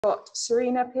got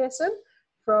Serena Pearson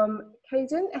from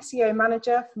Kaizen, SEO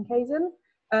Manager from Kaizen,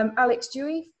 Alex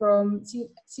Dewey from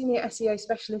Senior SEO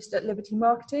Specialist at Liberty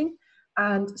Marketing,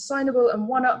 and Signable and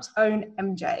OneUp's own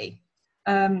MJ.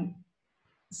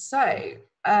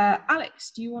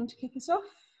 Alex, do you want to kick us off?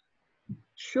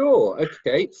 Sure.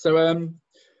 Okay. So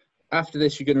after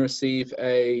this, you're going to receive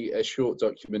a short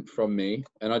document from me,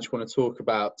 and I just want to talk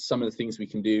about some of the things we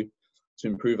can do to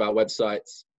improve our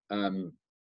websites,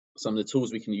 some of the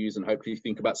tools we can use, and hopefully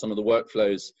think about some of the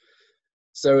workflows.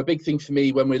 So a big thing for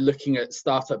me when we're looking at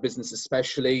startup business,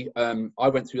 especially, I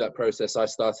went through that process. I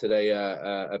started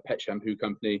a pet shampoo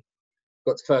company,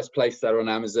 got to first place there on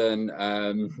Amazon,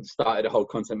 started a whole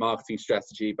content marketing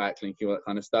strategy, backlinking, all that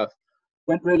kind of stuff.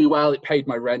 Went really well. It paid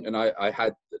my rent, and I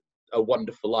had a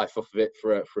wonderful life off of it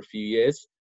for a few years.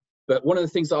 But one of the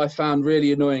things that I found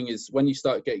really annoying is when you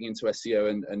start getting into SEO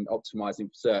and optimizing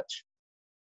for search,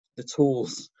 the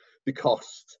tools, the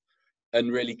cost,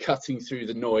 and really cutting through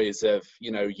the noise of,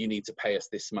 you know, you need to pay us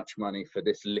this much money for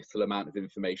this little amount of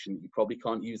information that you probably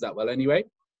can't use that well anyway.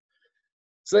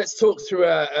 So let's talk through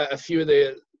a few of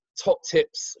the top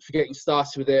tips for getting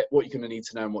started with it, what you're going to need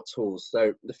to know and what tools.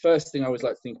 So the first thing I always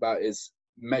like to think about is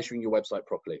measuring your website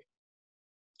properly.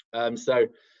 So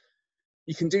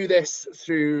you can do this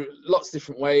through lots of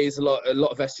different ways. A lot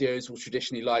of SEOs will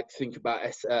traditionally like to think about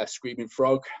Screaming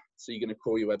Frog. So you're going to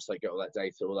crawl your website, get all that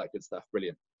data, all that good stuff.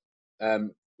 Brilliant.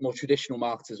 More traditional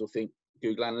marketers will think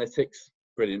Google Analytics.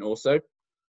 Brilliant also.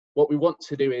 What we want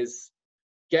to do is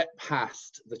get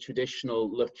past the traditional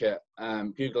look at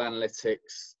Google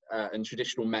Analytics and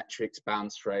traditional metrics,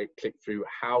 bounce rate, click through.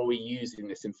 How are we using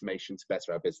this information to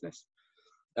better our business?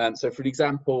 So for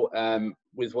example,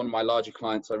 with one of my larger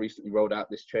clients, I recently rolled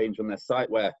out this change on their site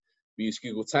where we use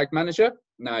Google Tag Manager.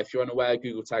 Now, if you're unaware,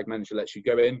 Google Tag Manager lets you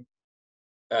go in,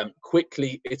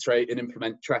 quickly iterate and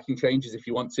implement tracking changes if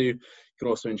you want to. You can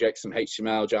also inject some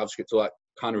HTML, JavaScript, all that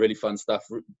kind of really fun stuff.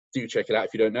 Do check it out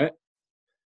if you don't know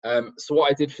it. So what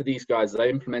I did for these guys is I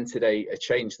implemented a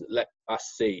change that let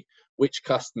us see which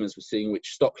customers were seeing which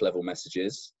stock level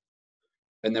messages,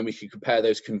 and then we could compare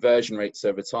those conversion rates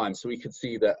over time. So we could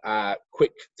see that our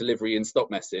quick delivery in stock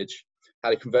message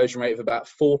had a conversion rate of about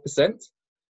 4%,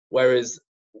 whereas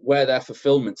where their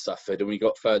fulfillment suffered and we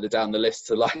got further down the list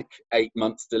to like 8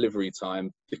 months delivery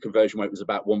time, the conversion rate was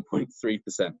about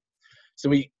 1.3%. So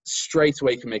we straight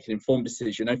away can make an informed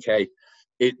decision. Okay,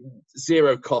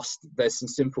 zero cost. There's some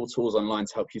simple tools online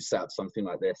to help you set up something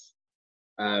like this.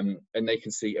 And they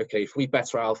can see, okay, if we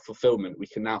better our fulfillment, we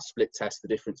can now split test the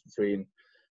difference between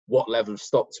what level of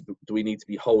stock do we need to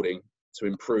be holding to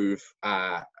improve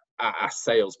our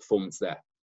sales performance there.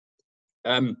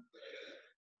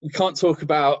 We can't talk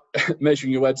about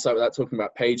measuring your website without talking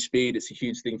about page speed. It's a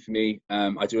huge thing for me.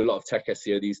 I do a lot of tech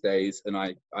SEO these days, and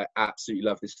I absolutely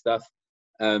love this stuff.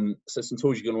 So some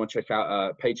tools you're going to want to check out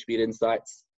are Page Speed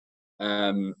Insights.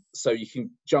 So you can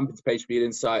jump into Page Speed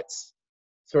Insights,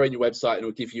 throw in your website, and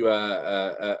it'll give you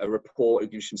a report.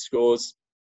 It'll give you some scores.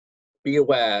 Be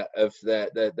aware of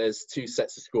there's two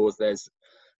sets of scores. There's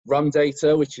RUM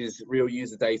data, which is real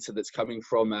user data that's coming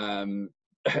from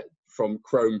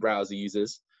Chrome browser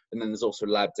users. And then there's also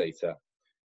lab data.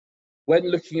 When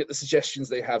looking at the suggestions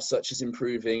they have, such as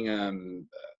improving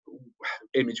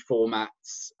image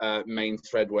formats, main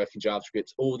thread work in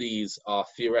JavaScript, all these are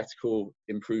theoretical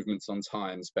improvements on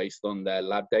times based on their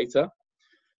lab data.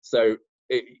 So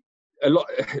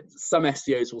some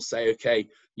SEOs will say, okay,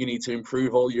 you need to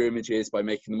improve all your images by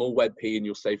making them all WebP and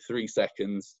you'll save 3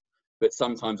 seconds. But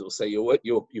sometimes it will say your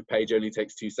page only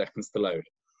takes 2 seconds to load.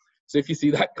 So if you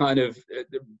see that kind of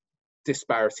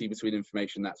disparity between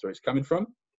information, that's where it's coming from.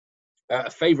 A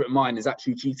favorite of mine is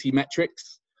actually GT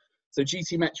Metrics. So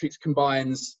GT Metrics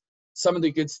combines some of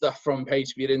the good stuff from Page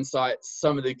Speed Insights,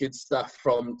 some of the good stuff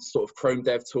from sort of Chrome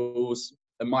dev tools.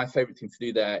 And my favorite thing to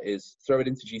do there is throw it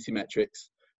into GT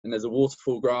Metrics, and there's a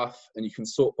waterfall graph, and you can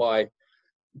sort by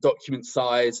document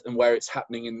size and where it's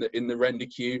happening in the render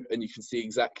queue, and you can see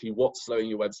exactly what's slowing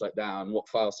your website down, what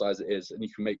file size it is, and you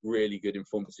can make really good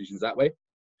informed decisions that way.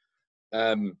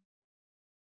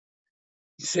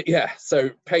 So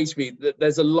page speed,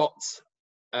 there's a lot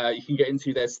you can get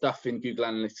into. There's stuff in Google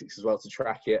Analytics as well to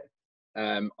track it.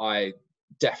 I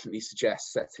definitely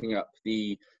suggest setting up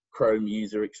the Chrome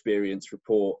user experience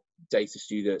report data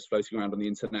studio that's floating around on the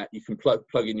internet. You can plug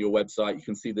in your website, you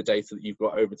can see the data that you've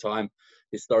got over time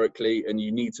historically, and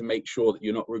you need to make sure that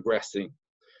you're not regressing.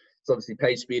 So obviously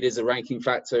page speed is a ranking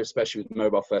factor, especially with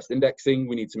mobile first indexing.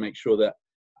 We need to make sure that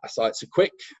our sites are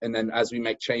quick, and then as we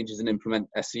make changes and implement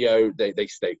SEO, they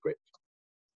stay quick.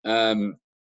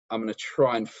 I'm going to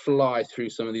try and fly through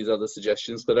some of these other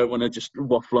suggestions, but I don't want to just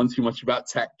waffle on too much about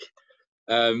tech.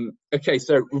 Okay,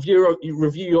 so review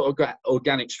your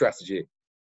organic strategy.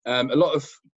 A lot of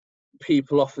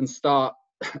people often start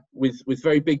with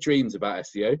very big dreams about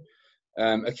SEO.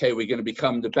 Okay, we're going to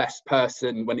become the best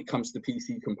person when it comes to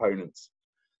PC components.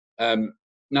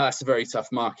 Now that's a very tough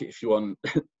market if you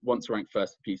want to rank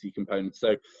first for PC components.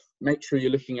 So make sure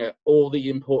you're looking at all the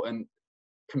important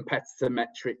competitor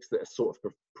metrics that are sort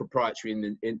of proprietary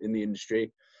in the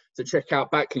industry. So check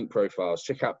out backlink profiles,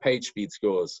 check out page speed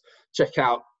scores, check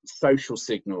out social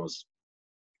signals.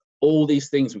 All these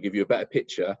things will give you a better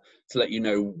picture to let you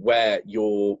know where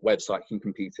your website can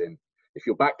compete in. If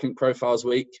your backlink profile is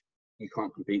weak, you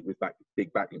can't compete with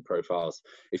big backlink profiles.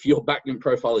 If your backlink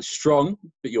profile is strong,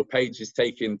 but your page is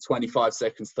taking 25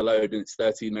 seconds to load and it's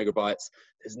 13 megabytes,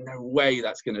 there's no way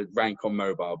that's going to rank on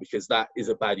mobile, because that is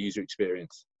a bad user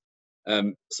experience.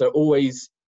 So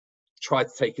always try to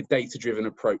take a data-driven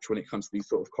approach when it comes to these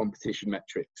sort of competition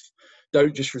metrics.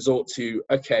 Don't just resort to,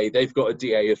 okay, they've got a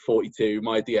DA of 42,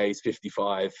 my DA is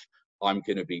 55, I'm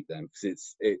going to beat them,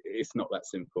 because it's not that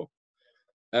simple.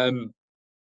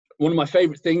 One of my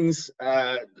favorite things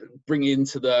bringing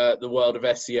into the world of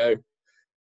SEO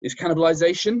is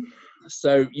cannibalization.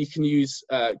 So you can use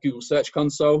Google Search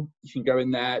Console. You can go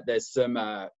in there. There's some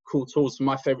cool tools.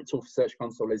 My favorite tool for Search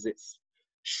Console is its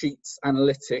Sheets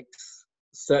Analytics,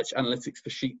 Search Analytics for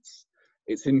Sheets.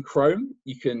 It's in Chrome.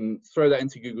 You can throw that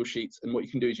into Google Sheets, and what you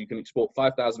can do is you can export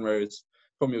 5,000 rows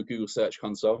from your Google Search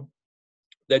Console.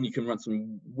 Then you can run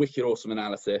some wicked awesome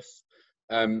analysis.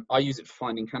 I use it for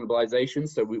finding cannibalization.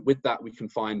 So with that, we can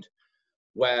find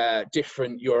where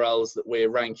different URLs that we're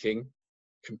ranking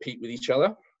compete with each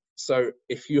other. So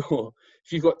if you've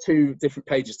got two different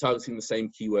pages targeting the same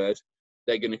keyword,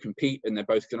 they're going to compete and they're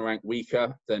both going to rank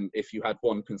weaker than if you had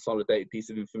one consolidated piece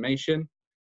of information.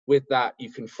 With that,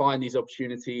 you can find these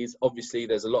opportunities. Obviously,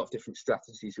 there's a lot of different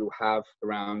strategies you'll have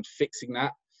around fixing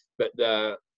that, but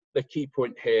the key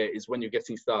point here is when you're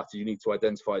getting started, you need to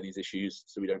identify these issues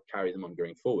so we don't carry them on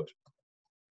going forward.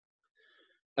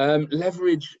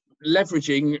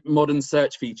 Leveraging modern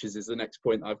search features is the next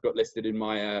point I've got listed in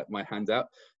my my handout.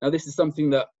 Now, this is something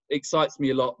that excites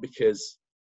me a lot because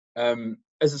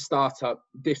as a startup,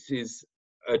 this is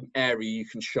an area you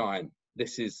can shine.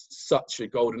 This is such a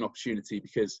golden opportunity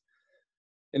because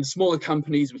in smaller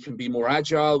companies, we can be more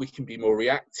agile, we can be more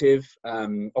reactive,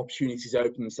 opportunities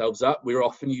open themselves up. We're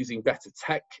often using better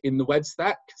tech in the web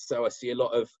stack. So I see a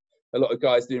lot of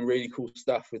guys doing really cool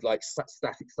stuff with like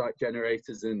static site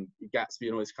generators and Gatsby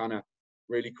and all this kind of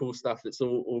really cool stuff that's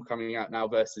all coming out now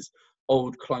versus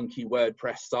old clunky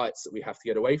WordPress sites that we have to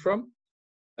get away from.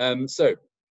 So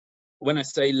when I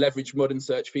say leverage modern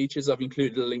search features, I've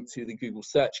included a link to the Google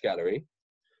Search Gallery.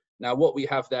 Now, what we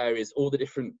have there is all the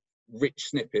different rich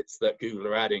snippets that Google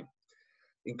are adding,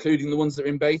 including the ones that are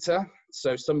in beta.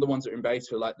 So some of the ones that are in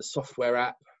beta are like the software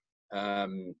app.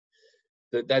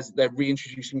 They're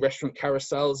reintroducing restaurant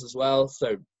carousels as well.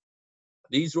 So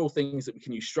these are all things that we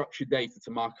can use structured data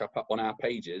to mark up on our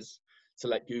pages to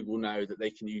let Google know that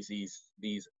they can use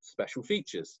these special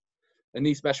features. And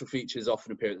these special features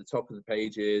often appear at the top of the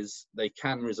pages. They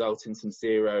can result in some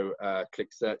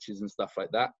zero-click searches and stuff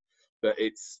like that. But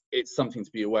it's something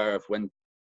to be aware of when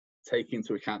taking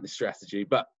into account this strategy.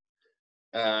 But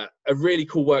a really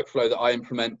cool workflow that I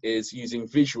implement is using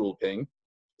visual ping.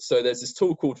 So there's this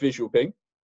tool called visual ping,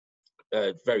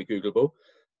 very Googleable,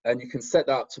 and you can set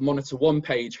that up to monitor one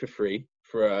page for free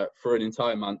for an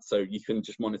entire month. So you can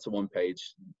just monitor one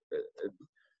page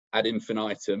ad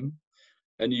infinitum,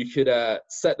 and you could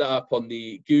set that up on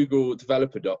the Google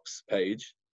Developer Docs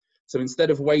page. So instead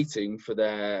of waiting for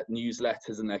their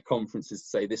newsletters and their conferences to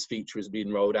say this feature is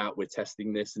being rolled out, we're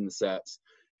testing this in the certs,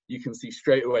 you can see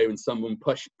straight away when someone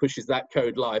pushes that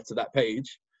code live to that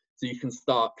page. So you can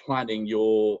start planning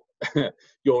your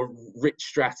rich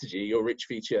strategy, your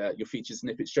feature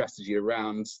snippet strategy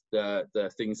around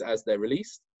the things as they're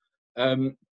released.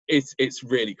 It's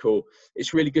really cool.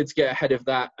 It's really good to get ahead of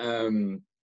that.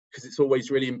 Because it's always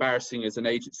really embarrassing as an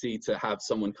agency to have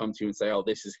someone come to you and say, oh,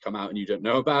 this has come out and you don't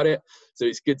know about it. So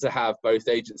it's good to have both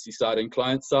agency side and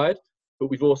client side. But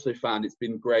we've also found it's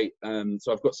been great. So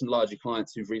I've got some larger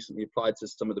clients who've recently applied to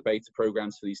some of the beta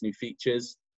programs for these new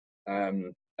features.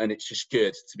 And it's just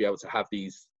good to be able to have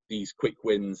these quick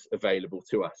wins available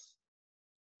to us.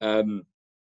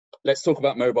 Let's talk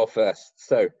about mobile first.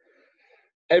 So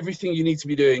everything you need to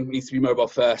be doing needs to be mobile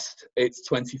first. It's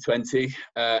 2020.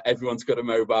 Everyone's got a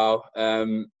mobile.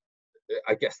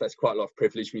 I guess that's quite a lot of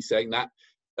privilege, me saying that.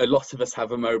 A lot of us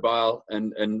have a mobile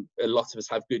and a lot of us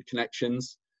have good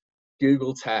connections.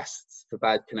 Google tests for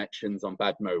bad connections on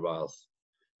bad mobiles.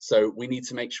 So we need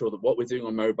to make sure that what we're doing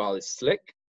on mobile is slick.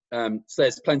 So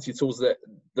there's plenty of tools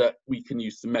that we can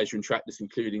use to measure and track this,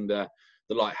 including the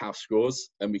Lighthouse scores,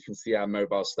 and we can see our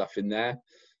mobile stuff in there.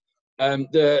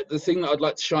 The thing that I'd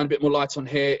like to shine a bit more light on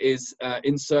here is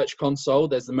in Search Console,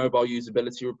 there's the mobile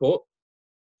usability report.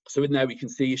 So in there we can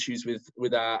see issues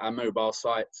with our mobile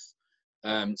sites.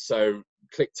 So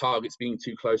click targets being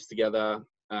too close together.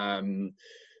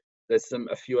 There's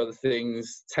a few other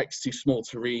things, text too small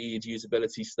to read,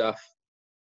 usability stuff.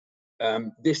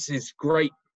 This is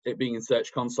great, it being in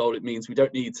Search Console. It means we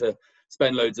don't need to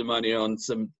spend loads of money on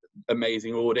some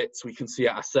amazing audits. We can see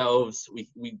it ourselves.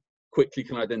 We quickly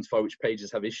can identify which pages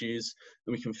have issues,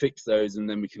 and we can fix those, and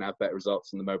then we can have better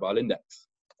results in the mobile index.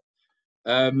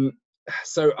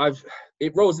 So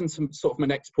it rolls into sort of my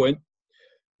next point.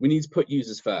 We need to put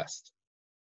users first.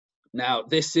 Now,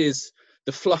 this is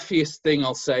the fluffiest thing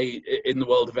I'll say in the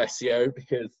world of SEO,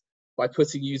 because by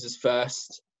putting users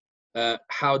first,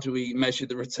 how do we measure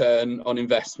the return on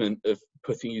investment of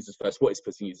putting users first? What is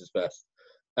putting users first?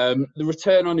 The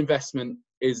return on investment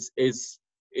is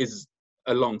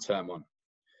a long-term one.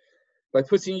 By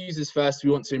putting users first, we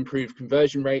want to improve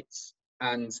conversion rates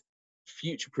and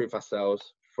future-proof ourselves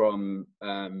from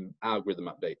algorithm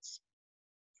updates.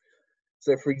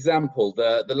 So, for example,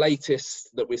 the latest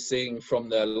that we're seeing from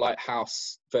the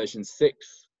Lighthouse version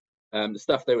 6, the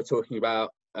stuff they were talking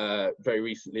about very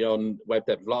recently on Web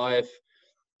Dev Live,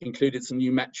 included some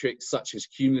new metrics such as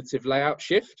cumulative layout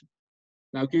shift.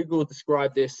 Now, Google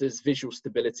described this as visual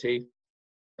stability,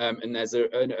 and there's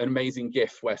an amazing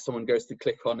GIF where someone goes to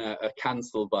click on a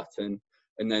cancel button,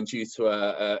 and then due to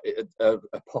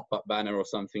a pop-up banner or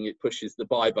something, it pushes the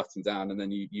buy button down, and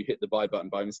then you hit the buy button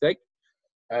by mistake.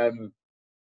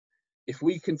 If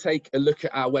we can take a look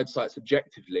at our websites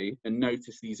objectively and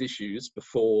notice these issues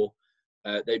before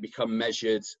they become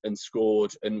measured and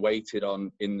scored and weighted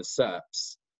on in the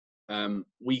SERPs,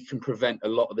 we can prevent a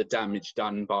lot of the damage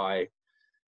done by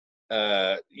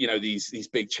these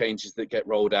big changes that get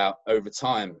rolled out over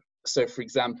time. So, for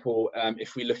example,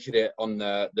 if we look at it on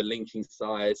the linking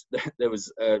side, there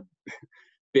was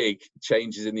big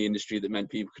changes in the industry that meant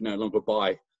people could no longer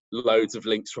buy loads of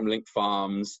links from link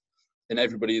farms, and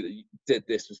everybody that did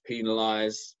this was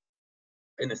penalized.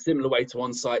 In a similar way to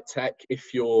on-site tech,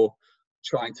 if you're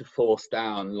trying to force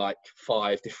down like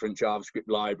 5 different JavaScript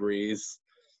libraries,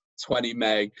 20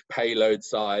 meg payload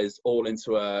size, all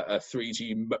into a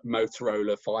 3G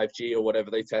Motorola 5G or whatever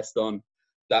they test on,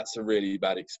 that's a really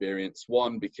bad experience.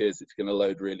 One, because it's going to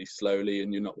load really slowly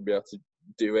and you're not going to be able to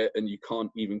do it, and you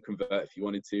can't even convert if you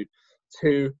wanted to.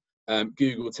 Two,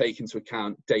 Google will take into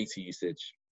account data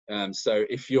usage. So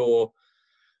if you've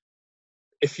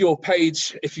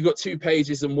got 2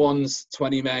 pages and one's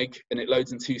 20 meg and it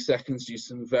loads in 2 seconds, do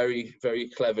some very, very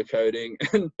clever coding,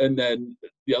 and then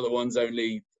the other one's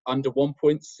only under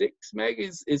 1.6 meg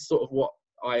is sort of what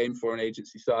I aim for on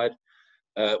agency side.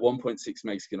 1.6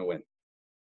 meg is going to win,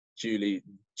 Julie,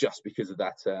 just because of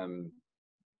that,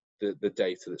 the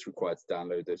data that's required to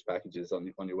download those packages on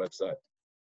your website.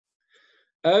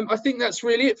 I think that's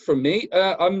really it from me.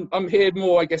 I'm here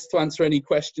more, I guess, to answer any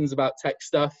questions about tech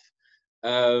stuff.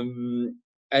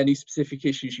 Any specific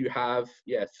issues you have,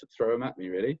 yeah, throw them at me,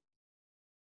 really.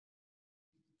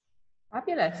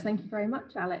 Fabulous, thank you very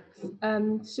much, Alex.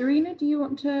 Serena, do you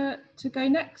want to go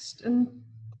next and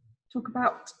talk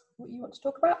about what you want to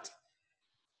talk about?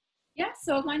 Yeah,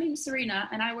 so my name is Serena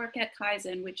and I work at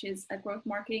Kaizen, which is a growth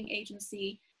marketing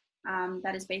agency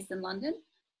that is based in London.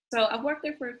 So I've worked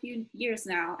there for a few years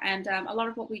now, and a lot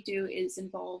of what we do is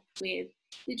involved with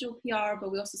digital PR,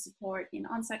 but we also support in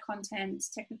on-site content,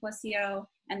 technical SEO,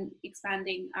 and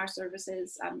expanding our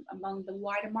services among the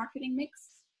wider marketing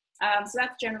mix. So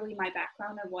that's generally my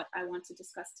background of what I want to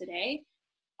discuss today,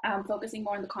 focusing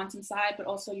more on the content side, but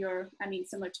also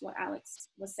similar to what Alex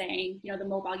was saying, the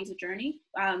mobile user journey,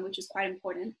 which is quite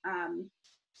important.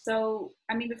 So,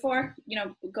 before,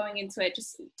 going into it,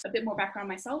 just a bit more background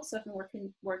myself. So I've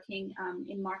been working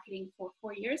in marketing for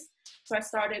 4 years. So I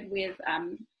started with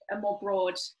a more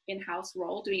broad in-house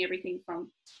role, doing everything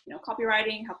from,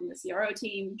 copywriting, helping the CRO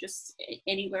team, just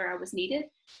anywhere I was needed.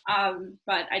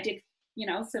 But I did,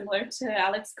 similar to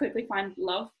Alex, quickly find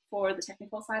love for the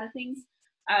technical side of things.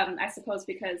 I suppose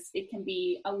because it can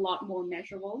be a lot more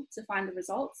measurable to find the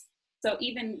results. So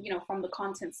even, from the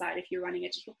content side, if you're running a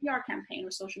digital PR campaign or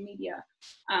social media,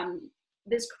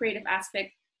 this creative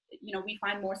aspect, we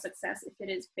find more success if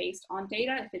it is based on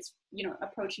data, if it's,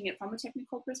 approaching it from a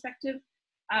technical perspective.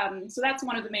 So that's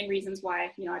one of the main reasons why,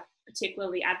 I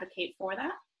particularly advocate for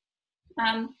that.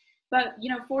 But,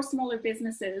 for smaller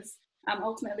businesses,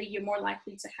 ultimately you're more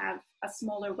likely to have a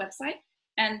smaller website.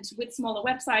 And with smaller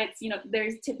websites,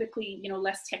 there's typically,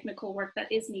 less technical work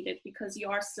that is needed because you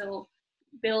are still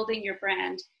building your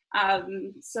brand.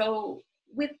 So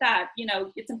with that,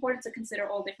 it's important to consider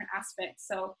all different aspects.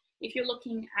 So if you're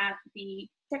looking at the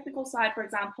technical side, for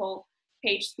example,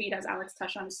 page speed, as Alex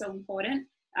touched on, is so important.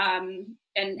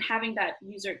 And having that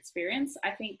user experience,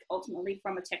 I think ultimately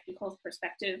from a technical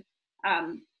perspective,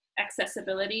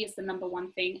 accessibility is the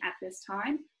 #1 thing at this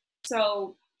time.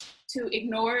 So to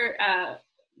ignore,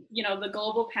 the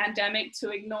global pandemic, to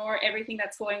ignore everything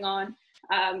that's going on,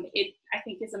 I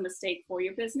think is a mistake for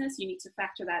your business. You need to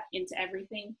factor that into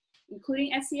everything,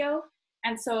 including SEO.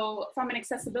 And so from an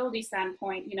accessibility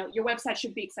standpoint, your website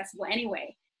should be accessible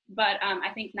anyway. But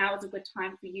I think now is a good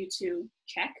time for you to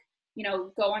check,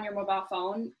 go on your mobile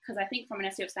phone, because I think from an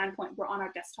SEO standpoint, we're on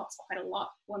our desktops quite a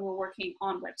lot when we're working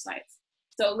on websites.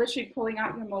 So literally pulling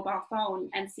out your mobile phone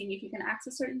and seeing if you can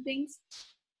access certain things.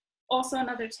 Also,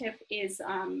 another tip is,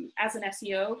 as an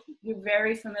SEO, you're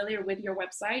very familiar with your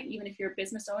website. Even if you're a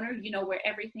business owner, you know where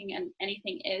everything and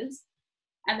anything is.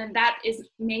 And then that is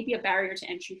maybe a barrier to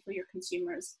entry for your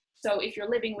consumers. So if you're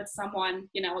living with someone,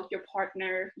 your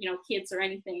partner, kids or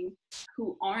anything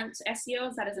who aren't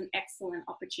SEOs, that is an excellent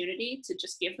opportunity to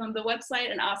just give them the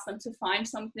website and ask them to find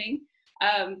something,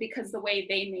 because the way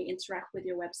they may interact with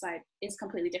your website is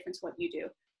completely different to what you do.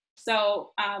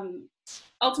 So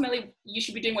ultimately, you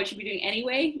should be doing what you should be doing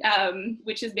anyway,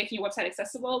 which is making your website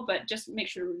accessible, but just make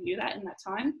sure to review that in that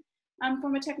time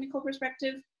from a technical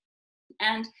perspective.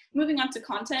 And moving on to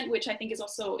content, which I think is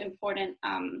also important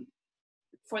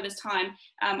for this time.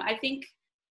 I think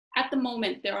at the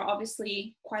moment, there are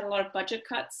obviously quite a lot of budget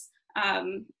cuts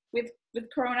with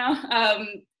Corona.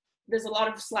 There's a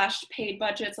lot of slashed paid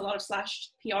budgets, a lot of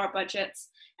slashed PR budgets.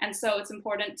 And so it's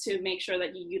important to make sure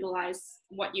that you utilize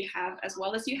what you have as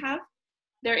well as you have.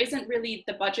 There isn't really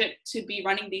the budget to be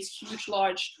running these huge,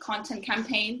 large content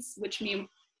campaigns, which we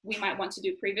might want to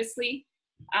do previously.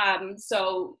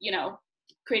 So,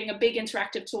 creating a big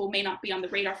interactive tool may not be on the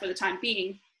radar for the time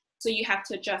being. So you have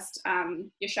to adjust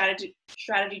your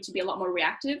strategy to be a lot more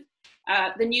reactive.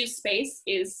 The news space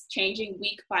is changing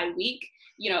week by week.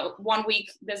 1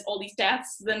 week there's all these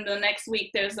deaths, then the next week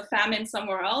there's a famine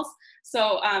somewhere else.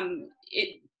 So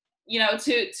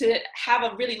to have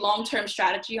a really long-term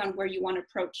strategy on where you want to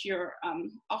approach your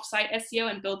offsite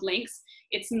SEO and build links,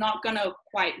 it's not going to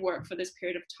quite work for this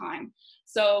period of time.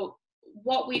 So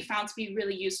what we found to be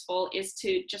really useful is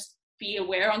to just be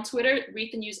aware on Twitter,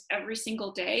 read the news every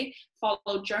single day,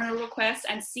 follow journal requests,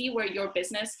 and see where your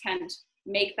business can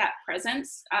make that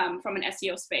presence from an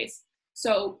SEO space.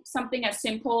 So something as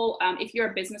simple, if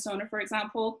you're a business owner, for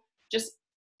example, just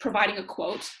providing a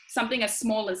quote, something as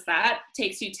small as that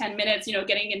takes you 10 minutes,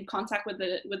 getting in contact with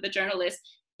the journalist.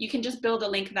 You can just build a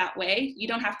link that way. You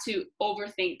don't have to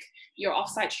overthink your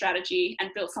offsite strategy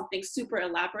and build something super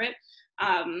elaborate.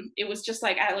 It was just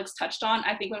like Alex touched on.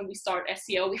 I think when we start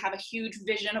SEO, we have a huge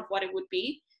vision of what it would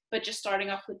be, but just starting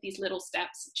off with these little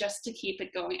steps just to keep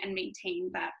it going and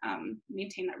maintain that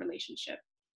relationship.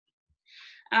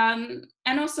 And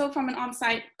also from an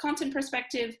on-site content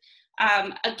perspective,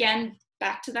 again,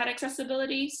 back to that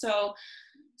accessibility. So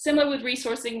similar with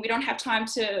resourcing, we don't have time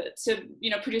to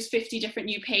produce 50 different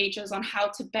new pages on how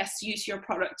to best use your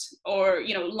product, or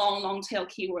long tail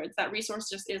keywords. That resource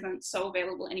just isn't so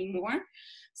available anymore.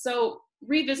 So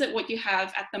revisit what you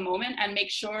have at the moment and make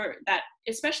sure that,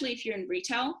 especially if you're in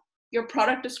retail, your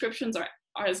product descriptions are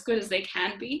as good as they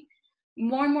can be.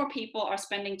 More and more people are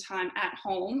spending time at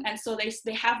home, and so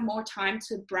they have more time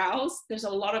to browse. There's a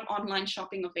lot of online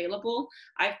shopping available.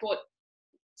 I've bought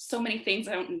so many things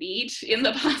I don't need in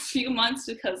the past few months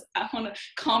because I want to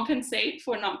compensate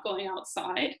for not going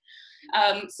outside.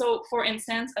 So for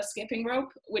instance, a skipping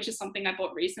rope, which is something I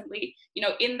bought recently,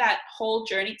 in that whole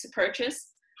journey to purchase,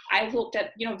 I looked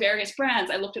at, various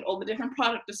brands. I looked at all the different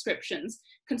product descriptions.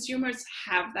 Consumers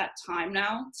have that time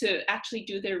now to actually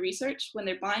do their research when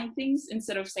they're buying things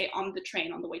instead of, say, on the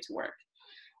train on the way to work.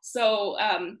 So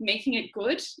making it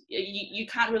good, you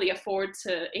can't really afford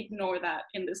to ignore that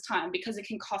in this time because it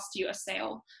can cost you a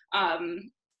sale.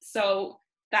 So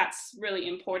that's really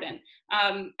important.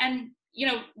 And,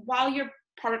 while your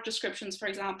product descriptions, for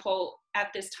example,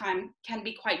 at this time can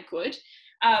be quite good,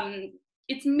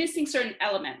 it's missing certain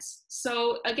elements.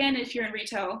 So again, if you're in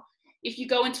retail, if you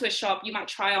go into a shop, you might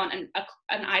try on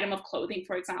an item of clothing,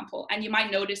 for example, and you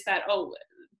might notice that, oh,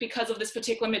 because of this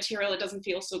particular material, it doesn't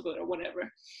feel so good or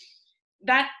whatever.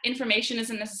 That information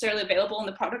isn't necessarily available in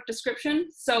the product description.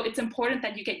 So it's important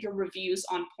that you get your reviews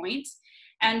on point.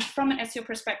 And from an SEO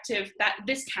perspective, that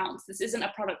this counts. This isn't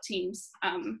a product team's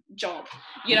job.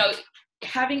 You know,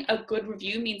 having a good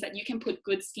review means that you can put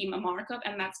good schema markup,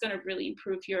 and that's going to really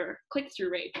improve your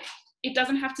click-through rate. It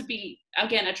doesn't have to be,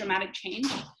 again, a dramatic change.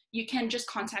 You can just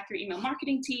contact your email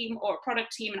marketing team or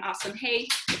product team and ask them, hey,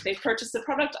 if they've purchased the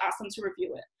product, ask them to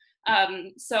review it.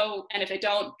 And if they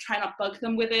don't, try not bug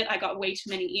them with it. I got way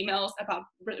too many emails about,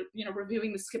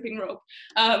 reviewing the skipping rope.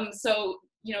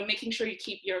 Making sure you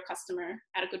keep your customer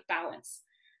at a good balance.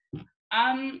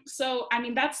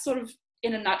 That's sort of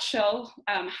in a nutshell,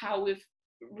 how we've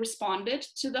responded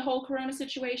to the whole Corona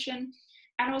situation.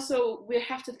 And also we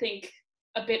have to think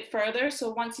a bit further.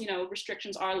 So once,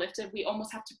 restrictions are lifted, we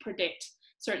almost have to predict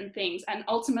certain things. And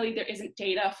ultimately there isn't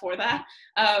data for that.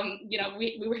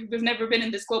 We've never been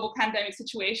in this global pandemic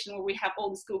situation where we have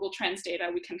all this Google Trends data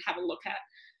we can have a look at.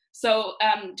 So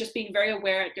just being very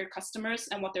aware of your customers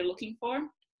and what they're looking for,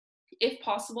 if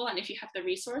possible, and if you have the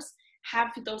resource, have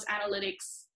those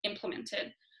analytics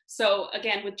implemented. So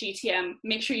again, with GTM,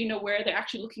 make sure you know where they're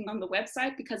actually looking on the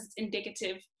website, because it's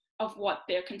indicative of what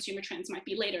their consumer trends might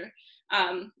be later,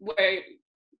 where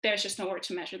there's just nowhere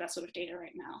to measure that sort of data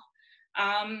right now.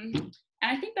 And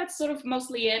I think that's sort of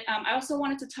mostly it. I also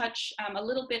wanted to touch a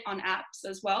little bit on apps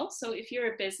as well. So if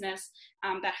you're a business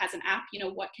that has an app,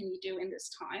 what can you do in this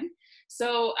time?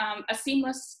 So a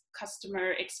seamless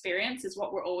customer experience is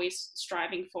what we're always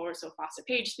striving for. So faster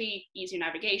page speed, easier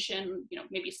navigation,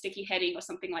 maybe a sticky heading or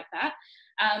something like that.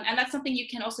 And that's something you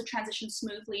can also transition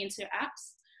smoothly into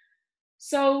apps.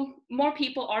 So more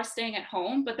people are staying at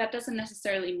home, but that doesn't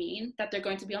necessarily mean that they're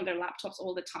going to be on their laptops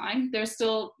all the time. There's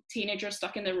still teenagers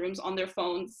stuck in their rooms on their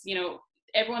phones.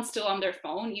 Everyone's still on their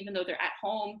phone, even though they're at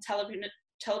home.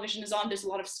 Television is on, there's a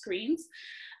lot of screens.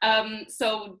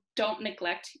 So don't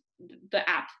neglect the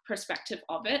app perspective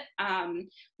of it.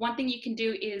 One thing you can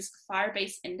do is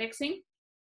Firebase indexing.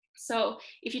 So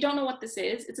if you don't know what this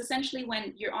is, it's essentially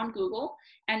when you're on Google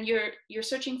and you're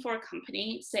searching for a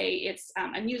company, say it's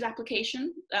a news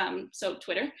application, so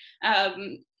Twitter,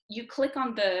 you click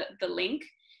on the link,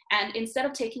 and instead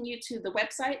of taking you to the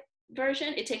website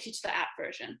version, it takes you to the app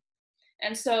version.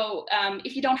 And so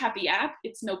if you don't have the app,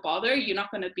 it's no bother. You're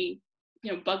not going to be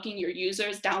bugging your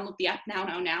users, download the app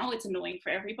now. It's annoying for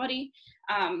everybody.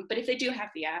 But if they do have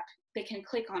the app, they can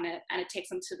click on it and it takes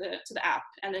them to the app.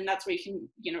 And then that's where you can,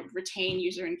 retain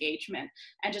user engagement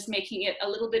and just making it a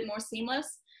little bit more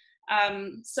seamless.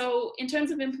 So in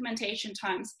terms of implementation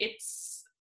times, it's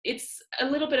a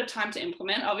little bit of time to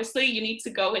implement. Obviously, you need to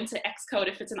go into Xcode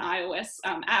if it's an iOS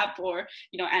app or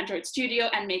Android Studio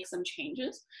and make some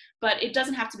changes. But it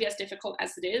doesn't have to be as difficult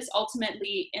as it is.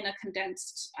 Ultimately, in a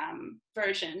condensed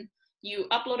version, you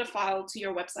upload a file to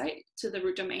your website, to the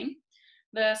root domain.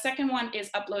 The second one is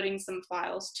uploading some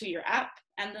files to your app.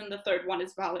 And then the third one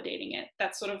is validating it.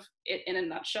 That's sort of it in a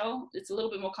nutshell. It's a little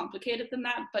bit more complicated than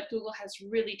that, but Google has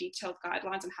really detailed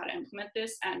guidelines on how to implement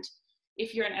this. And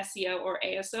if you're an SEO or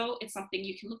ASO, it's something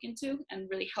you can look into and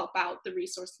really help out the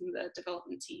resource and the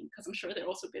development team, because I'm sure they're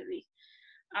also busy.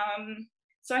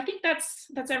 So I think that's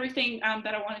everything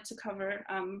that I wanted to cover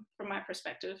from my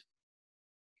perspective.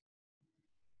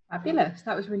 Fabulous.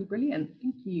 That was really brilliant.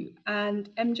 Thank you. And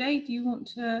MJ, do you want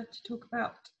to talk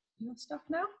about your stuff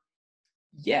now?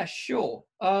 Yeah, sure.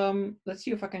 Let's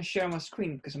see if I can share my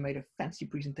screen, because I made a fancy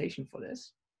presentation for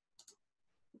this.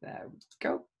 There we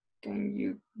go. Can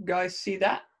you guys see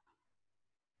that?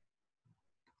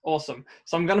 Awesome.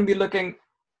 So I'm going to be looking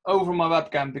over my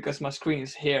webcam because my screen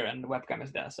is here and the webcam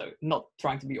is there. So not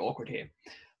trying to be awkward here.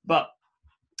 But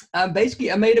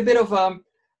basically, I made a bit of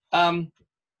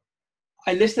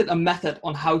I listed a method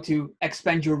on how to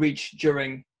expand your reach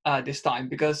during this time,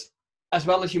 because as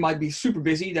well as you might be super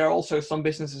busy, there are also some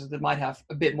businesses that might have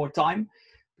a bit more time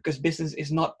because business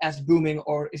is not as booming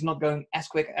or is not going as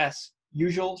quick as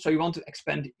usual. So you want to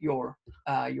expand your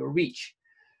reach.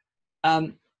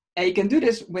 And you can do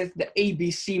this with the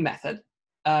ABC method.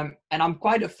 And I'm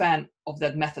quite a fan of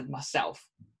that method myself.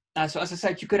 So as I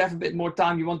said, you could have a bit more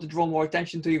time. You want to draw more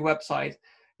attention to your website.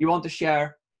 You want to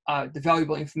share the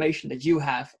valuable information that you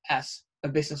have as a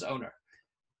business owner.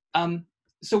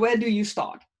 So where do you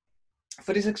start?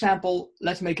 For this example,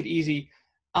 let's make it easy.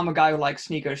 I'm a guy who likes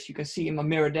sneakers. You can see in my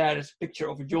mirror there, there's a picture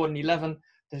of a Jordan 11.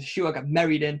 There's a shoe I got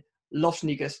married in. Love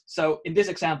sneakers. So in this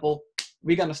example,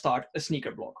 we're going to start a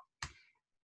sneaker blog.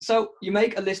 So you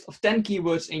make a list of 10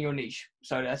 keywords in your niche.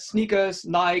 So that's sneakers,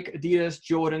 Nike, Adidas,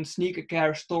 Jordan, sneaker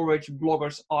care, storage,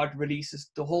 bloggers, art, releases,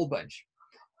 the whole bunch.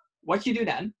 What you do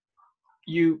then,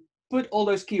 you put all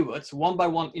those keywords one by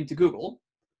one into Google,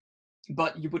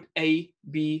 but you put A,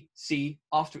 B, C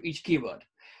after each keyword.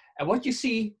 And what you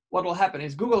see, what will happen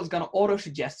is Google is going to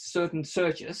auto-suggest certain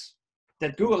searches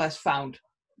that Google has found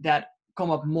that come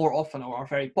up more often or are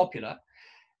very popular.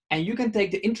 And you can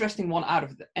take the interesting ones out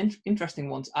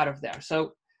of there.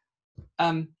 So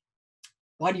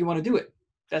why do you want to do it?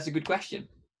 That's a good question.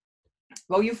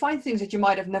 Well, you find things that you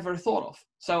might have never thought of.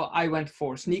 So I went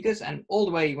for sneakers, and all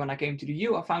the way when I came to the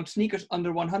U, I found sneakers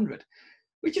under 100,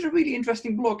 which is a really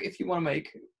interesting blog if you want to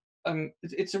make,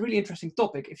 it's a really interesting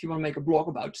topic if you want to make a blog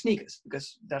about sneakers,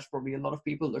 because there's probably a lot of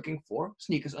people looking for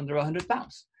sneakers under 100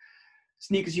 pounds.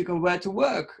 Sneakers you can wear to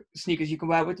work, sneakers you can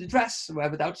wear with a dress, wear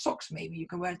without socks, maybe you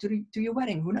can wear to your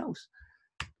wedding, who knows?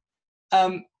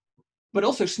 But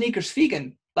also sneakers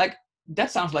vegan, like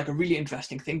that sounds like a really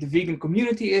interesting thing. The vegan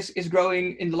community is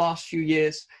growing in the last few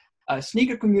years.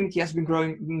 Sneaker community has been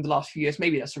growing in the last few years.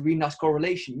 Maybe that's a really nice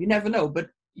correlation. You never know, but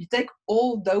you take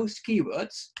all those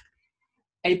keywords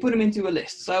and you put them into a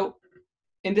list. So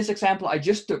in this example, I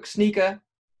just took sneaker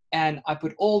and I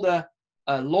put all the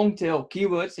long tail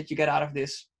keywords that you get out of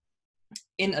this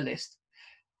in a list.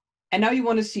 And now you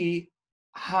want to see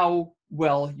how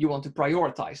well you want to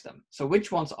prioritize them. So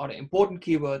which ones are the important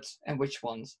keywords and which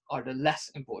ones are the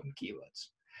less important keywords.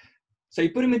 So you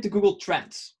put them into Google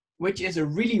Trends, which is a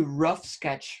really rough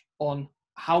sketch on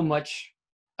how much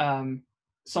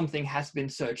something has been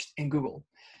searched in Google.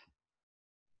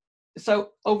 So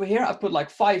over here, I put like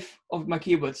 5 of my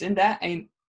keywords in there, and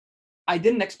I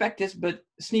didn't expect this, but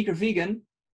sneaker vegan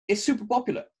is super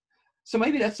popular. So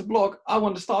maybe that's a blog I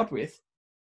want to start with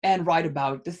and write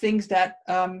about the things that,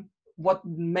 what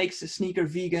makes a sneaker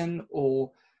vegan,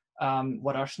 or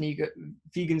what are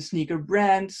vegan sneaker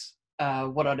brands,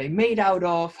 what are they made out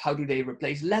of, how do they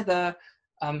replace leather,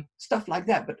 stuff like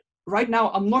that. But right now,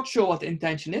 I'm not sure what the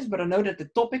intention is, but I know that the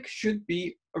topic should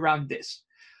be around this.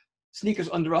 Sneakers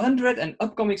under 100 and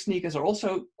upcoming sneakers are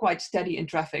also quite steady in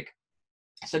traffic.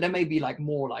 So there may be like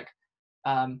more like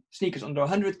sneakers under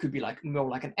 100 could be like more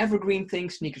like an evergreen thing,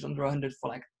 sneakers under 100 for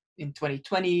like in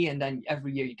 2020, and then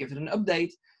every year you give it an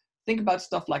update. Think about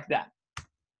stuff like that.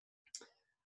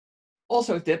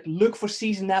 Also a tip, look for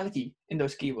seasonality in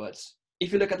those keywords.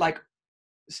 If you look at like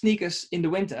sneakers in the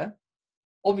winter,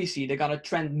 obviously they're gonna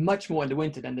trend much more in the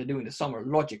winter than they do in the summer,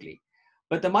 logically.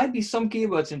 But there might be some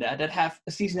keywords in there that have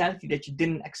a seasonality that you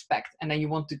didn't expect, and then you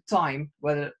want to time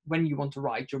when you want to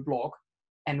write your blog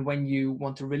and when you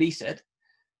want to release it,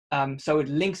 so it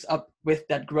links up with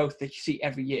that growth that you see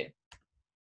every year.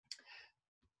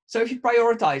 So if you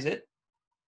prioritize it,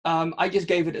 I just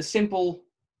gave it a simple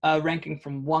ranking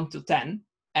from 1 to 10,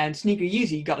 and Sneaker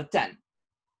Yeezy got a 10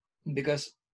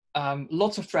 because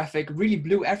lots of traffic, really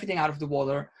blew everything out of the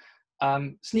water.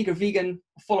 Sneaker Vegan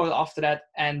followed after that,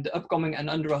 and the upcoming and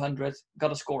under 100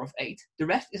 got a score of 8. The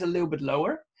rest is a little bit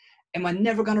lower. Am I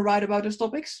never going to write about those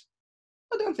topics?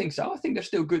 I don't think so. I think there's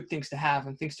still good things to have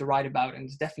and things to write about, and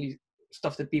it's definitely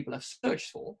stuff that people have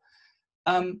searched for.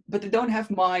 But they don't have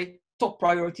my top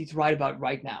priority to write about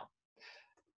right now.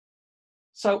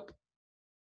 So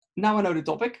now I know the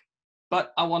topic,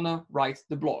 but I want to write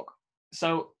the blog.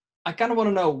 So I kind of want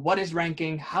to know what is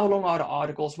ranking, how long are the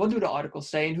articles, what do the articles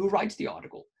say, and who writes the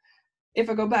article. If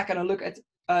I go back and I look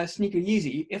at Sneaker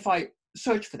Yeezy, if I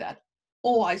search for that,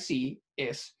 all I see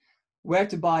is where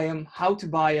to buy them, how to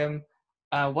buy them,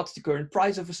 what's the current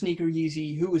price of a Sneaker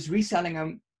Yeezy, who is reselling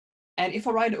them. And if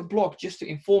I write a blog just to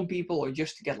inform people or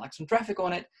just to get like some traffic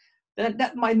on it, then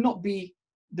that might not be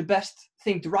the best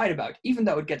thing to write about. Even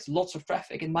though it gets lots of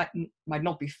traffic, it might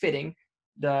not be fitting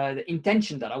the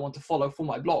intention that I want to follow for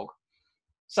my blog.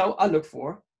 So I look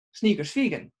for Sneakers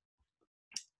Vegan.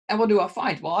 And what do I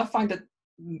find? Well, I find that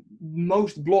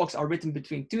most blogs are written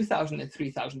between 2,000 and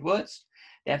 3,000 words.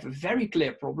 They have a very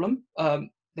clear problem.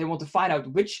 They want to find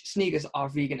out which sneakers are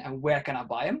vegan and where can I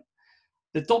buy them.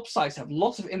 The top sites have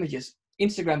lots of images,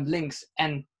 Instagram links,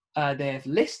 and they have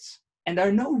lists. And there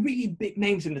are no really big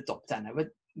names in the top 10. With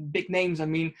big names, I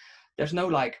mean, there's no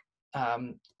like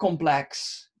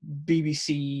Complex,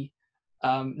 BBC,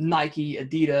 Nike,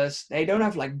 Adidas. They don't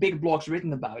have like big blogs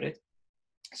written about it.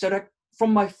 So that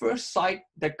from my first site,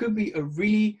 there could be a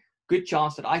really good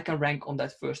chance that I can rank on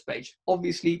that first page.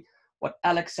 Obviously, what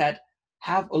Alex said,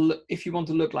 have a look, if you want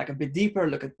to look like a bit deeper,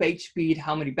 look at page speed,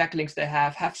 how many backlinks they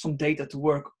have some data to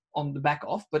work on the back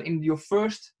of. But in your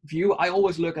first view, I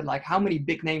always look at like how many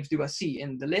big names do I see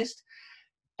in the list.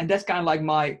 And that's kind of like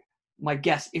my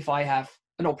guess if I have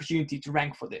an opportunity to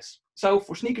rank for this. So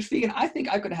for Sneakers Vegan, I think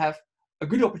I could have a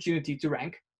good opportunity to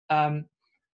rank.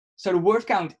 So the word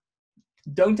count,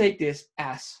 don't take this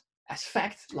as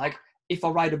fact. Like if I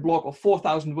write a blog of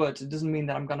 4,000 words, it doesn't mean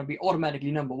that I'm going to be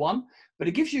automatically number one, but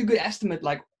it gives you a good estimate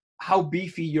like how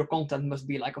beefy your content must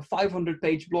be. Like a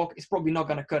 500-page blog is probably not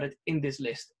going to cut it in this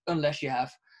list unless you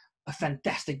have a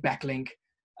fantastic backlink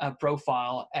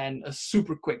profile and a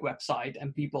super quick website,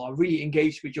 and people are really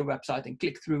engaged with your website and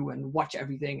click through and watch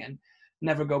everything and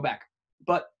never go back.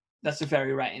 But that's a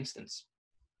very rare instance.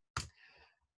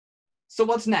 So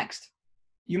what's next?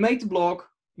 You made the blog,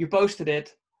 you posted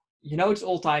it, you know it's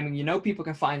all timing, you know people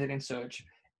can find it in search.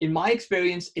 In my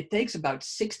experience, it takes about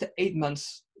 6 to 8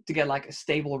 months to get like a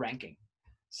stable ranking.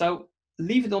 So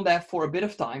leave it on there for a bit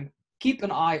of time. Keep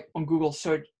an eye on Google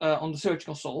search, on the Search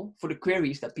Console for the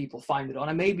queries that people find it on.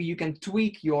 And maybe you can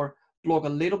tweak your blog a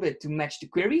little bit to match the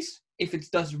queries. If it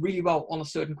does really well on a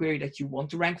certain query that you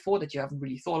want to rank for, that you haven't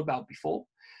really thought about before.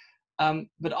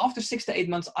 But after 6 to 8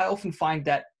 months, I often find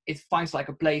that it finds like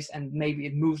a place, and maybe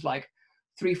it moves like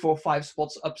 3, 4, 5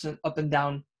 spots up and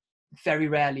down, very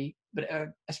rarely. But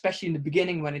especially in the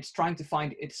beginning, when it's trying to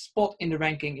find its spot in the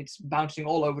ranking, it's bouncing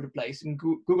all over the place. And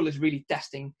Google is really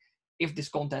testing if this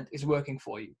content is working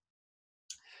for you.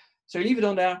 So leave it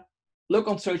on there, look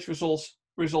on search results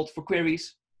for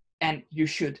queries, and you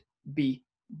should be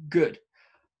good.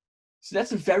 So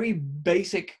that's a very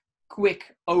basic,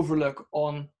 quick overlook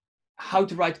on how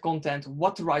to write content,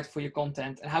 what to write for your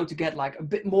content, and how to get like a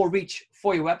bit more reach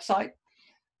for your website.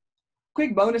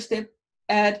 Quick bonus tip,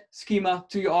 add schema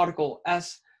to your article.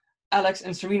 As Alex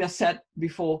and Serena said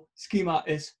before, schema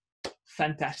is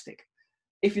fantastic.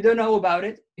 If you don't know about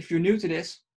it, if you're new to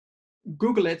this,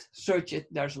 Google it, search it.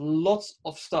 There's lots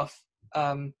of stuff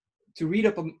to read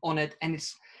up on it, and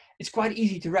it's quite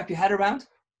easy to wrap your head around.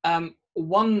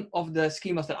 One of the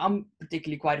schemas that I'm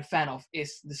particularly quite a fan of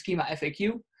is the schema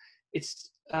FAQ.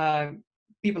 It's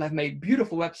people have made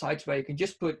beautiful websites where you can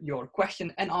just put your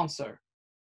question and answer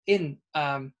in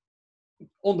on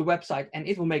the website, and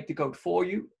it will make the code for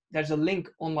you. There's a link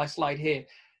on my slide here.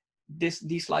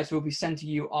 These slides will be sent to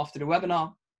you after the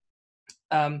webinar.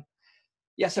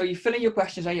 Yeah, so you fill in your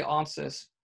questions and your answers,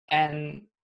 and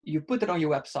you put it on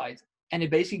your website, and it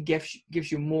basically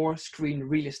gives you more screen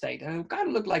real estate, and it will kind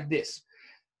of look like this.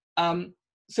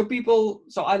 So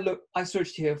I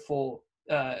searched here for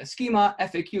a schema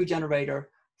FAQ generator,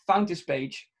 found this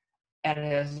page,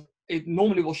 and it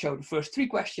normally will show the first 3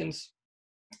 questions.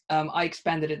 I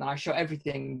expanded it and I show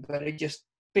everything, but it just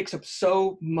picks up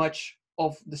so much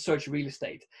of the search real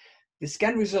estate. This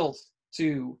can result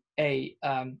to a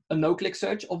no-click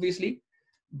search, obviously,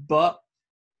 but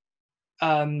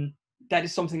that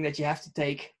is something that you have to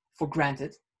take for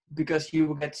granted, because you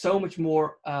will get so much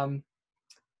more.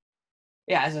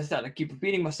 Yeah, as I said, I keep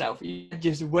repeating myself. You get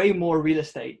just way more real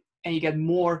estate, and you get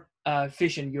more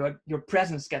vision. Your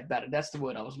presence gets better. That's the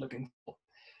word I was looking for.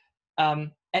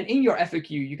 And in your FAQ,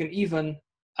 you can even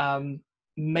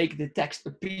make the text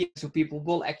appear, so people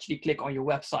will actually click on your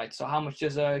website. So how much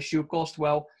does a shoe cost?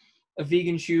 Well, a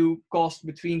vegan shoe costs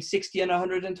between 60 and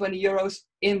 120 euros.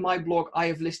 In my blog, I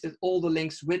have listed all the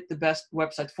links with the best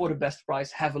website for the best price.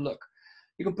 Have a look.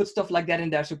 You can put stuff like that in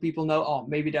there so people know, oh,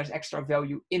 maybe there's extra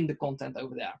value in the content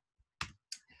over there.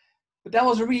 But that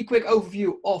was a really quick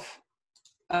overview of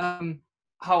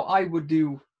how I would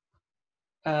do.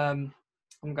 I'm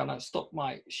gonna stop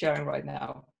my sharing right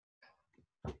now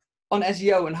on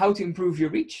SEO and how to improve your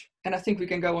reach. And I think we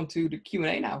can go on to the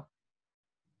Q&A now.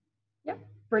 Yeah,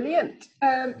 brilliant.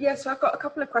 Yeah, so I've got a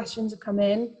couple of questions that come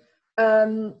in.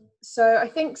 So I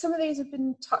think some of these have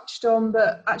been touched on,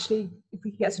 but actually, if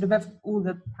we could get sort of all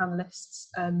the panelists'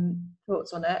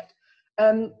 thoughts on it.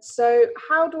 So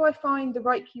how do I find the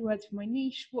right keywords for my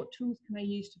niche? What tools can I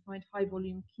use to find high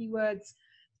volume keywords?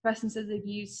 The person says they've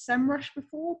used SEMrush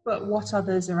before, but what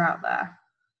others are out there?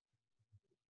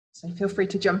 So feel free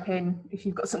to jump in if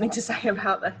you've got something to say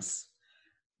about this.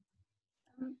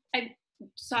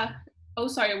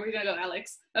 Sorry, we're gonna go,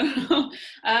 Alex.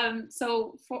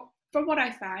 So from what I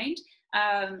find,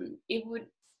 if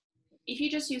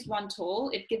you just use one tool,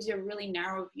 it gives you a really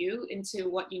narrow view into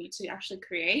what you need to actually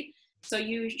create. So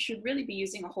you should really be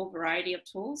using a whole variety of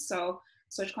tools. So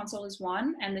Search Console is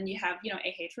one, and then you have,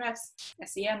 Ahrefs,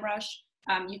 SEMrush.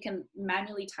 You can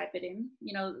manually type it in,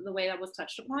 the way that was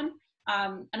touched upon.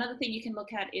 Another thing you can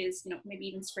look at is, maybe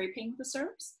even scraping the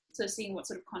SERPs. So seeing what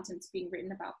sort of content's being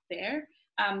written about there.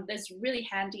 That's really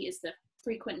handy is the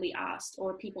frequently asked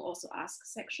or people also ask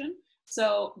section.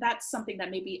 So that's something that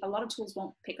maybe a lot of tools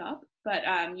won't pick up, but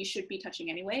you should be touching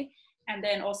anyway. And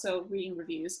then also reading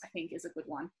reviews, I think, is a good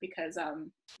one, because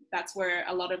that's where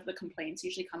a lot of the complaints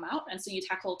usually come out. And so you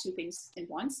tackle 2 things in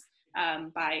once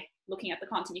by looking at the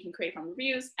content you can create from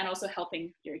reviews and also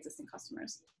helping your existing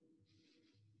customers.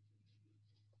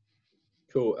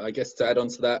 Cool. I guess to add on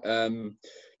to that,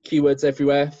 keywords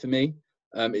everywhere for me.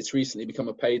 It's recently become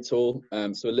a paid tool,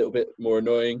 so a little bit more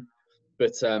annoying,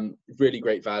 but really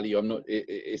great value.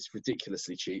 It's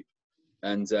ridiculously cheap,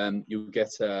 and you'll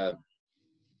get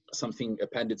something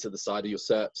appended to the side of your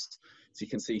SERPs, so you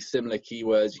can see similar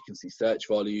keywords, you can see search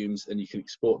volumes, and you can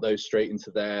export those straight into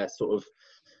their sort of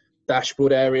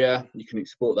dashboard area. You can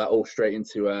export that all straight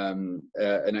into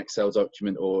an Excel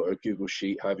document or a Google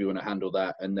Sheet, however you want to handle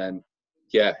that. And then,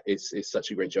 yeah, it's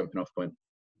such a great jumping off point.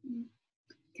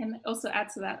 Can also add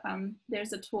to that,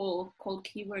 there's a tool called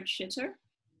Keyword Shitter,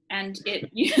 and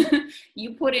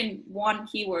you put in one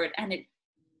keyword and it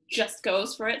just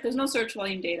goes for it. There's no search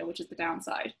volume data, which is the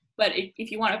downside. But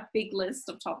if you want a big list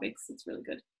of topics, it's really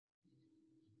good.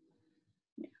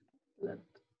 Yeah.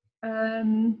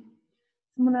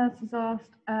 Someone else has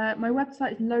asked, my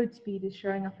website's load speed is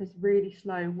showing up as really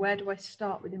slow. Where do I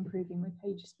start with improving my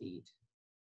page speed?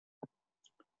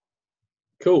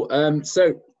 Cool.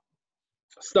 So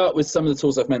start with some of the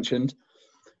tools I've mentioned.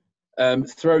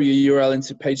 Throw your URL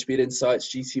into PageSpeed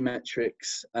Insights, GT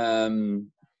Metrics.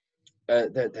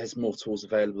 There's more tools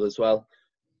available as well.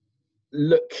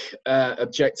 Look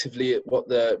objectively at what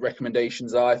the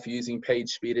recommendations are. If you're using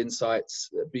PageSpeed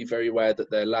Insights, be very aware that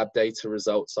their lab data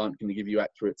results aren't going to give you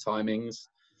accurate timings.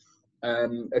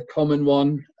 A common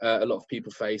one a lot of people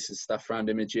face is stuff around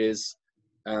images.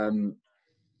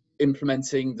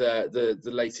 Implementing the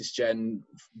latest gen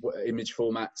image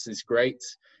formats is great.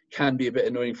 Can be a bit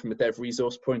annoying from a dev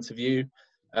resource point of view.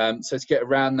 So to get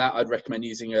around that, I'd recommend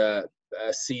using a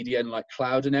CDN like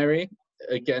Cloudinary.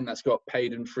 Again, that's got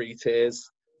paid and free tiers,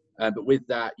 but with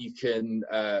that you can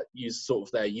use sort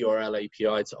of their URL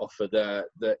API to offer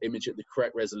the image at the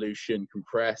correct resolution,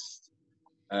 compressed.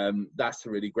 That's a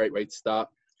really great way to start.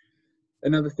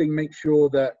 Another thing, make sure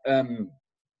that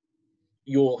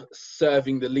you're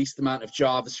serving the least amount of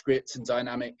JavaScript and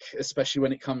dynamic, especially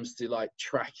when it comes to like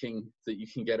tracking, that you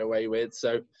can get away with.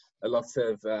 So a lot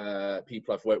of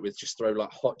people I've worked with just throw like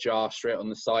Hotjar straight on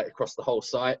the site across the whole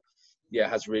site. Yeah, it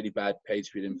has really bad page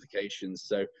speed implications.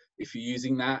 So if you're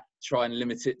using that, try and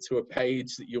limit it to a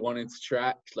page that you're wanting to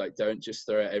track. Like, don't just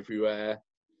throw it everywhere.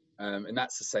 And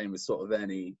that's the same with sort of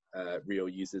any real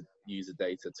user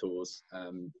data tools.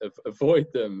 Avoid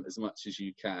them as much as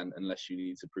you can unless you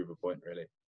need to prove a point, really.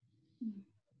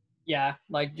 Yeah,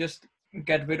 like just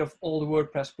get rid of all the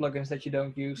WordPress plugins that you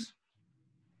don't use.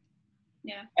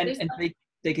 Yeah, and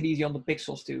take it easy on the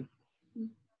pixels too.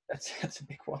 That's a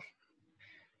big one.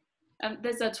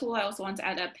 There's a tool I also want to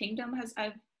add. Pingdom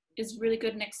is really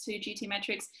good next to GT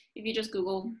Metrics. If you just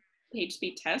Google page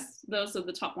speed tests, those are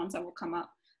the top ones that will come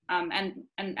up. And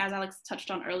as Alex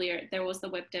touched on earlier, there was the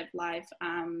Web Dev Live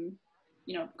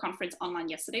conference online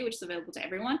yesterday, which is available to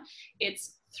everyone.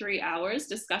 It's 3 hours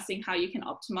discussing how you can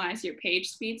optimize your page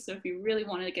speed. So if you really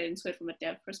want to get into it from a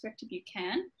dev perspective, you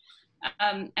can.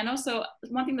 And also,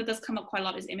 one thing that does come up quite a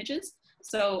lot is images.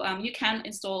 So you can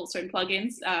install certain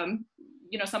plugins.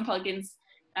 Some plugins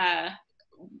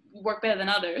work better than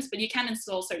others, but you can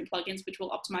install certain plugins which will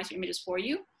optimize your images for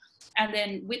you. And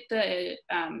then with the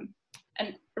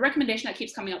and a recommendation that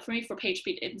keeps coming up for me for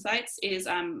PageSpeed Insights is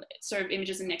serve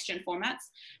images in next-gen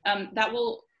formats. That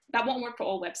won't work for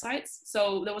all websites.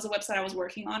 So there was a website I was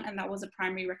working on, and that was a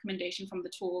primary recommendation from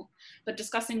the tool. But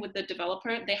discussing with the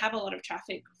developer, they have a lot of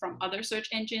traffic from other search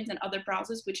engines and other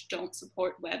browsers which don't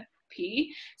support WebP.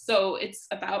 So it's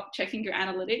about checking your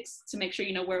analytics to make sure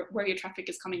you know where your traffic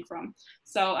is coming from.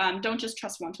 So don't just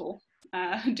trust one tool.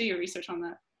 Do your research on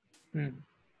that.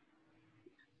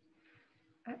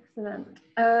 Excellent.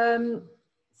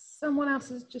 Someone else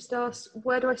has just asked,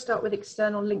 where do I start with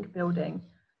external link building?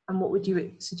 And what would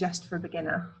you suggest for a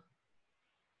beginner?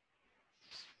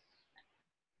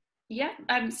 Yeah,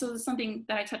 so there's something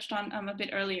that I touched on a bit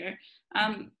earlier.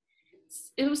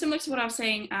 It was similar to what I was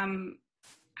saying,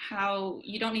 how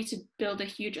you don't need to build a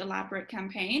huge elaborate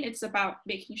campaign. It's about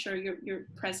making sure you're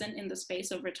present in the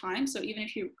space over time. So even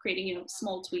if you're creating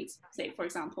small tweets, say for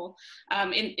example,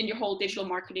 in your whole digital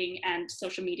marketing and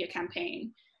social media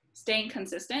campaign, staying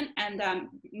consistent and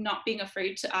not being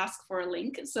afraid to ask for a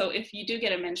link. So if you do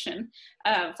get a mention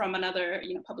from another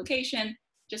publication,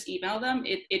 just email them.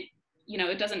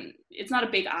 It's not a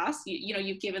big ask.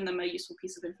 You've given them a useful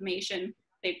piece of information.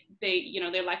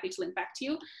 They're likely to link back to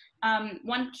you.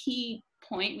 One key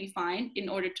point we find in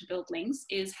order to build links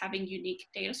is having unique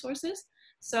data sources.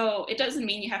 So it doesn't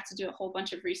mean you have to do a whole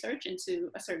bunch of research into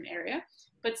a certain area,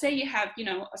 but say you have,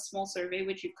 a small survey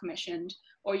which you've commissioned,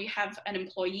 or you have an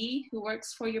employee who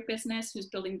works for your business who's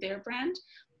building their brand,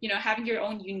 having your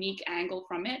own unique angle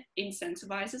from it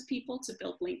incentivizes people to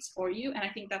build links for you. And I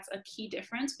think that's a key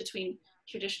difference between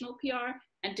traditional PR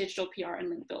and digital PR and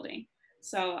link building.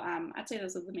 So I'd say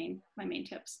those are my main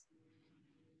tips.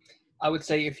 I would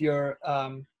say if you're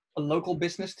a local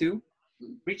business too,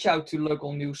 reach out to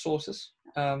local news sources,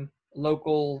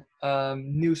 local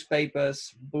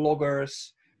newspapers,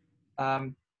 bloggers,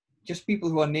 just people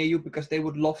who are near you, because they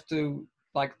would love to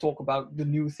like talk about the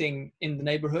new thing in the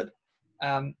neighborhood.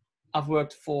 I've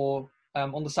worked for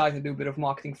on the side, I do a bit of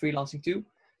marketing freelancing too,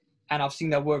 and I've seen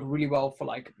that work really well for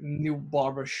like new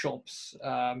barber shops,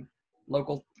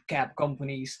 local cab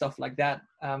companies, stuff like that.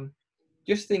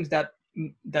 Just things that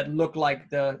look like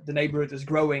the neighborhood is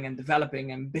growing and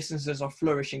developing and businesses are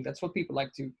flourishing. That's what people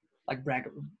like to like brag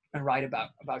and write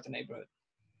about the neighborhood.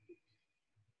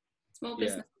 Small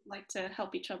businesses like to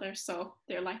help each other, so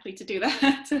they're likely to do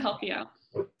that to help you out.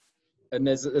 And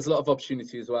there's a lot of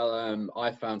opportunity as well.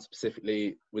 I found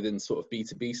specifically within sort of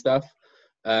B2B stuff,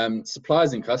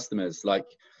 suppliers and customers, like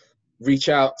reach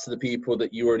out to the people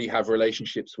that you already have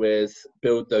relationships with,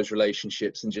 build those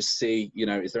relationships and just see, you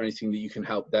know, is there anything that you can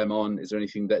help them on? Is there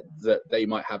anything that they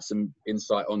might have some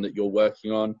insight on that you're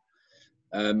working on?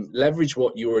 Leverage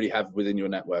what you already have within your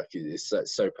network. It's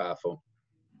so powerful.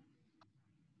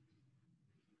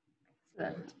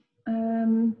 Excellent.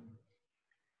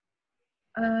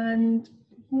 And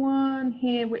one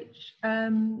here, which,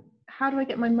 how do I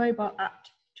get my mobile app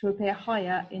to appear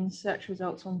higher in search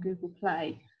results on Google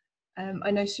Play? I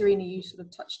know, Serena, you sort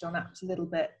of touched on apps a little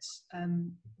bit. If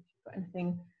you've got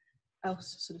anything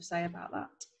else to sort of say about that?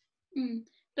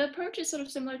 The approach is sort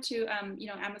of similar to, you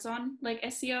know, Amazon, like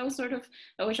SEO sort of,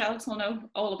 which Alex will know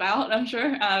all about, I'm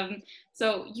sure.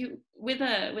 So you, with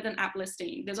an app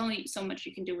listing, there's only so much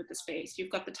you can do with the space.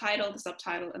 You've got the title, the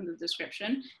subtitle, and the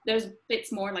description. There's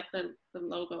bits more like the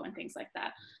logo and things like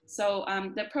that. So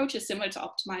the approach is similar to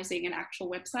optimizing an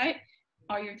actual website.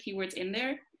 Are your keywords in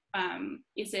there?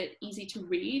 Is it easy to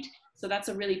read? So that's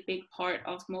a really big part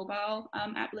of mobile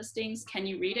app listings. Can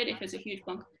you read it? If there's a huge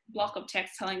block of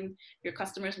text telling your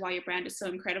customers why your brand is so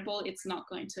incredible, it's not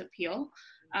going to appeal.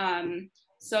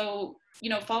 So, you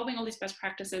know, following all these best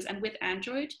practices, and with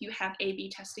Android, you have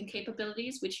A/B testing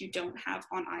capabilities, which you don't have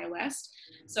on iOS.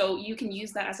 So you can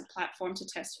use that as a platform to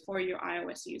test for your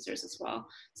iOS users as well.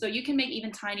 So you can make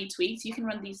even tiny tweaks. You can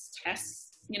run these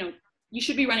tests, you know, you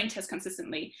should be running tests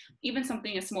consistently. Even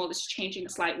something as small as changing a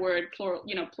slight word,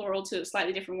 plural to a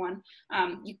slightly different one.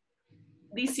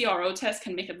 These CRO tests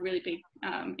can make a really big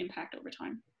impact over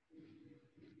time.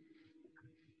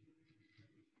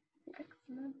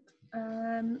 Excellent.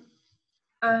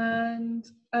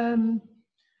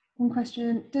 One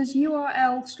question, does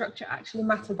URL structure actually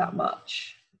matter that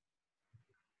much?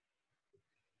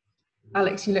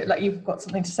 Alex, you look like you've got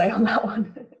something to say on that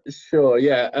one. Sure,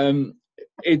 yeah.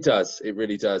 It does. It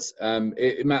really does.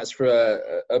 It matters for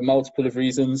a multiple of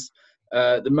reasons.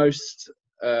 The most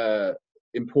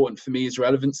important for me is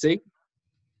relevancy.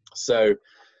 So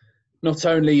not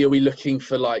only are we looking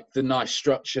for like the nice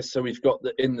structure, so we've got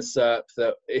in the SERP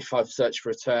that if I've searched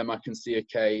for a term, I can see,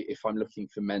 okay, if I'm looking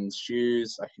for men's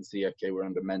shoes, I can see, okay, we're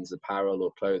under men's apparel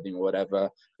or clothing or whatever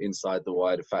inside the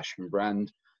wider fashion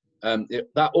brand.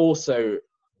 That also,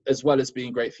 as well as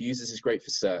being great for users, is great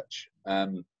for search.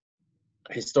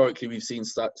 Historically, we've seen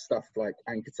stuff like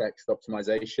anchor text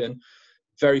optimization.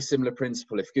 Very similar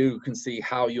principle. If Google can see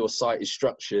how your site is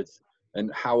structured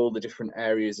and how all the different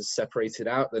areas are separated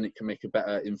out, then it can make a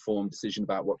better informed decision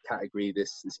about what category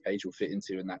this page will fit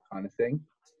into and that kind of thing.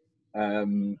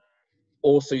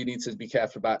 Also, you need to be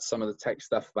careful about some of the tech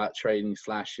stuff about trailing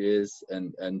slashes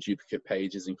and duplicate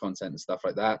pages and content and stuff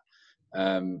like that.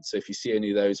 So if you see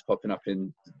any of those popping up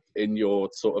in your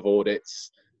sort of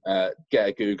audits, get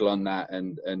a Google on that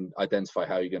and identify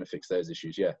how you're going to fix those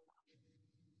issues. Yeah.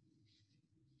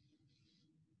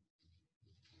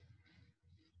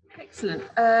 Excellent.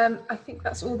 I think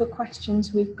that's all the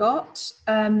questions we've got.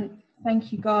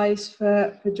 Thank you guys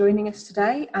for joining us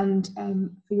today and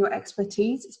for your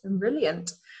expertise. It's been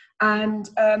brilliant. And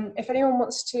if anyone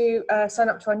wants to sign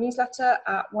up to our newsletter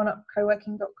at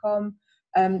oneupcoworking.com,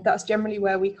 that's generally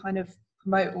where we kind of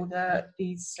promote all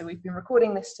these. So we've been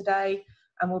recording this today,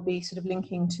 and we'll be sort of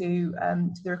linking to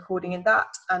the recording in that,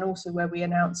 and also where we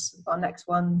announce our next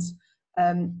ones.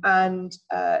 And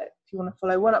if you want to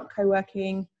follow OneUp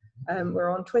Co-working, we're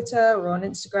on Twitter, we're on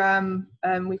Instagram.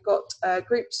 We've got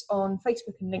groups on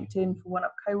Facebook and LinkedIn for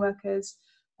OneUp Co-workers.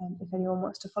 If anyone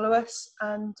wants to follow us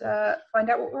and find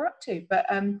out what we're up to. But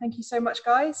thank you so much,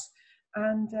 guys,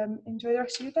 and enjoy the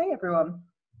rest of your day, everyone.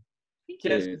 Thank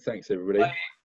you. Thanks, everybody. Bye.